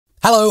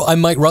Hello, I'm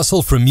Mike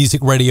Russell from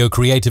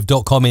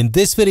musicradiocreative.com. In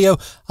this video,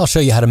 I'll show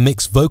you how to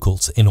mix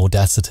vocals in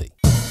Audacity.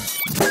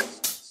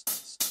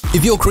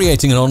 If you're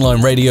creating an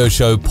online radio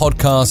show,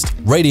 podcast,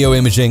 radio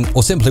imaging,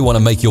 or simply want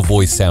to make your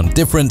voice sound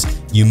different,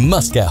 you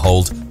must get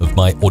hold of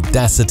my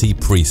Audacity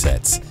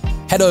presets.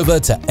 Head over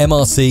to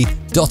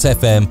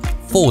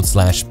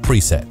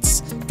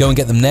mrc.fm/presets. Go and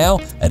get them now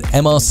at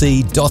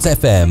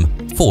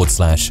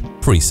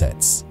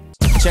mrc.fm/presets.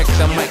 Check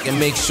the mic and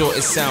make sure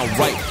it sound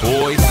right,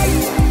 boy.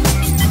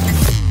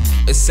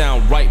 It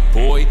sound right,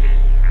 boy.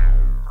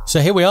 So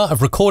here we are.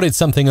 I've recorded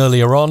something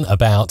earlier on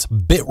about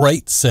bit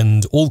rates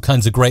and all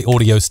kinds of great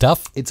audio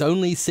stuff. It's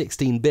only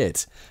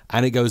 16-bit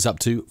and it goes up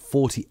to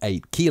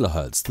 48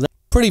 kilohertz.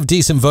 Pretty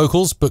decent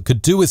vocals, but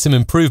could do with some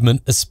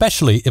improvement,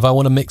 especially if I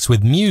want to mix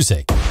with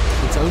music.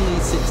 It's only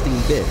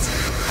 16-bit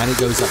and it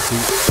goes up to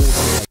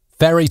 48.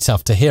 Very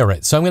tough to hear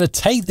it. So I'm going to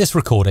take this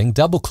recording,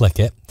 double click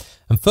it,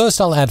 and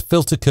first I'll add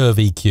filter curve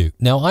EQ.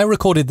 Now I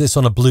recorded this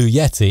on a Blue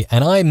Yeti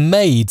and I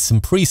made some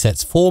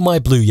presets for my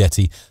Blue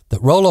Yeti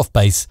that roll off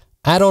bass,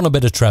 add on a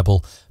bit of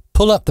treble,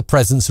 pull up the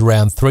presence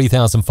around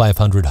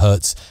 3500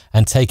 Hertz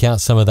and take out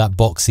some of that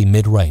boxy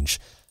mid-range.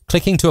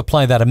 Clicking to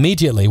apply that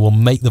immediately will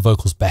make the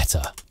vocals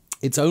better.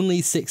 It's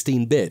only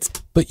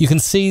 16-bit, but you can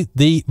see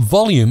the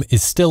volume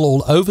is still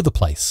all over the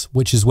place,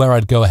 which is where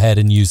I'd go ahead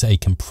and use a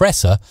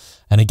compressor.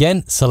 And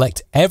again,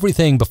 select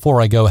everything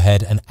before I go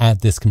ahead and add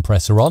this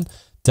compressor on.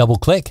 Double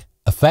click,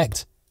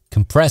 effect,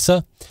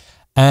 compressor,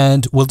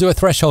 and we'll do a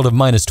threshold of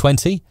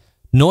 -20,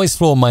 noise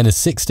floor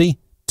 -60,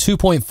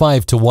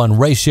 2.5:1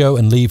 ratio,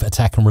 and leave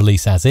attack and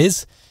release as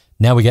is.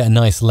 Now we get a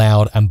nice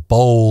loud and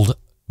bold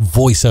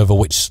voiceover,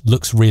 which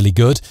looks really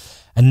good.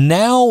 And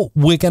now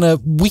we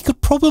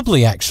could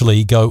probably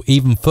actually go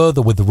even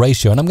further with the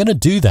ratio, and I'm going to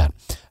do that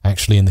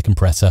actually in the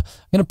compressor.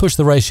 I'm going to push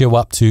the ratio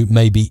up to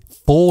maybe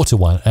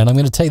 4:1, and I'm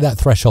going to take that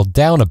threshold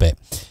down a bit.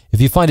 If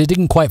you find it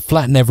didn't quite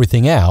flatten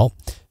everything out,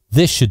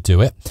 this should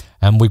do it,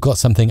 and we've got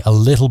something a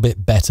little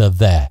bit better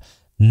there.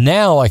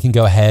 Now I can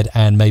go ahead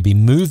and maybe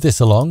move this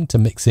along to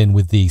mix in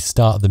with the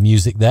start of the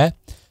music there.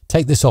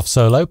 Take this off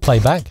solo, play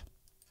back.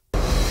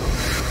 It's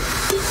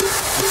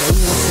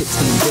only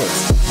 16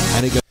 bits,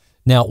 and it goes.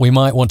 Now we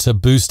might want to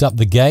boost up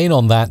the gain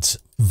on that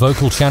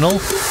vocal channel.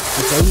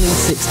 It's only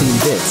 16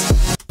 bits,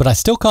 but I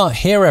still can't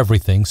hear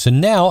everything. So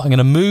now I'm going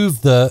to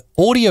move the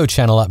audio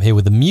channel up here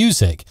with the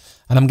music,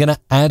 and I'm going to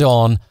add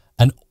on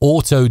an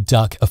auto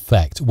duck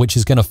effect, which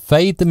is going to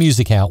fade the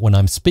music out when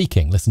I'm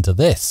speaking. Listen to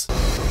this.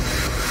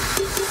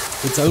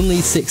 It's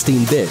only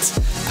 16 bits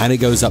and it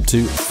goes up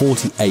to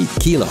 48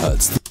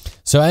 kilohertz.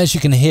 So as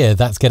you can hear,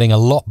 that's getting a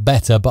lot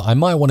better, but I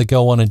might want to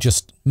go on and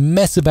just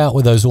mess about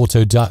with those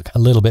auto duck a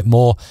little bit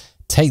more.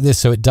 Take this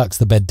so it ducks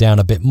the bed down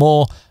a bit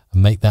more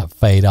and make that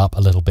fade up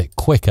a little bit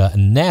quicker.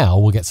 And now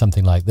we'll get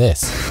something like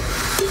this.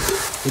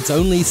 It's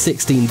only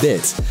 16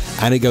 bits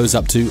and it goes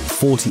up to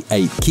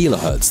 48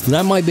 kilohertz.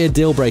 That might be a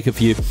deal breaker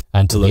for you.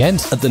 And to the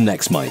end at the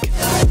next mic.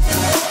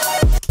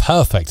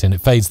 Perfect, and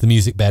it fades the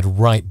music bed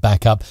right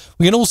back up.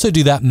 We can also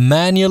do that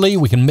manually.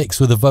 We can mix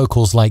with the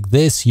vocals like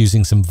this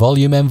using some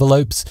volume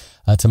envelopes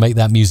to make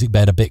that music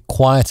bed a bit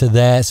quieter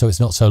there so it's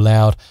not so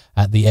loud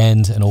at the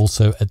end and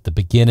also at the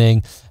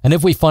beginning. And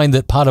if we find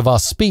that part of our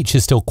speech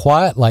is still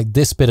quiet, like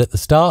this bit at the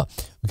start,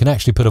 we can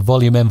actually put a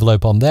volume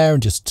envelope on there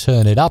and just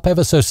turn it up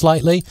ever so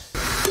slightly.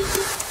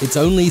 It's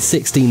only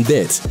 16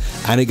 bits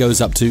and it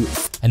goes up to...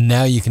 And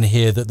now you can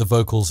hear that the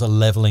vocals are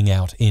leveling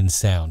out in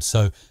sound.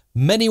 So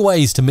many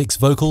ways to mix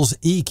vocals,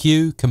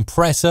 EQ,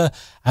 compressor,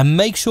 and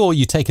make sure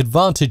you take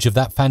advantage of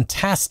that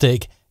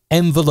fantastic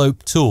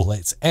envelope tool.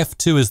 It's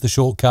F2 as the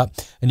shortcut,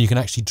 and you can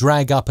actually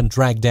drag up and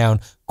drag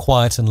down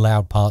quiet and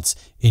loud parts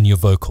in your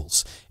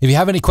vocals. If you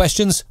have any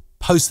questions,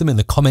 post them in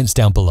the comments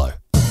down below.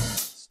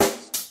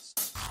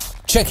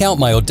 Check out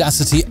my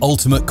Audacity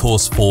Ultimate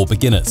course for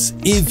beginners.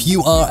 If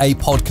you are a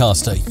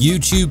podcaster,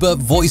 YouTuber,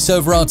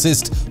 voiceover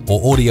artist,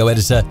 or audio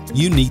editor,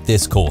 you need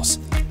this course.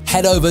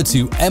 Head over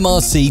to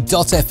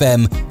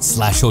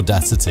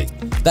mrc.fm/audacity.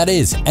 That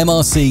is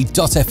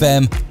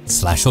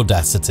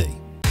mrc.fm/audacity.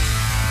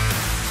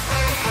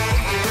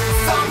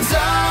 Thumbs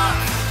up,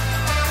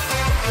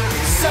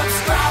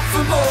 subscribe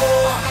for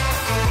more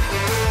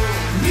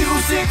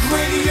Music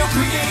Radio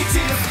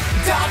Creative.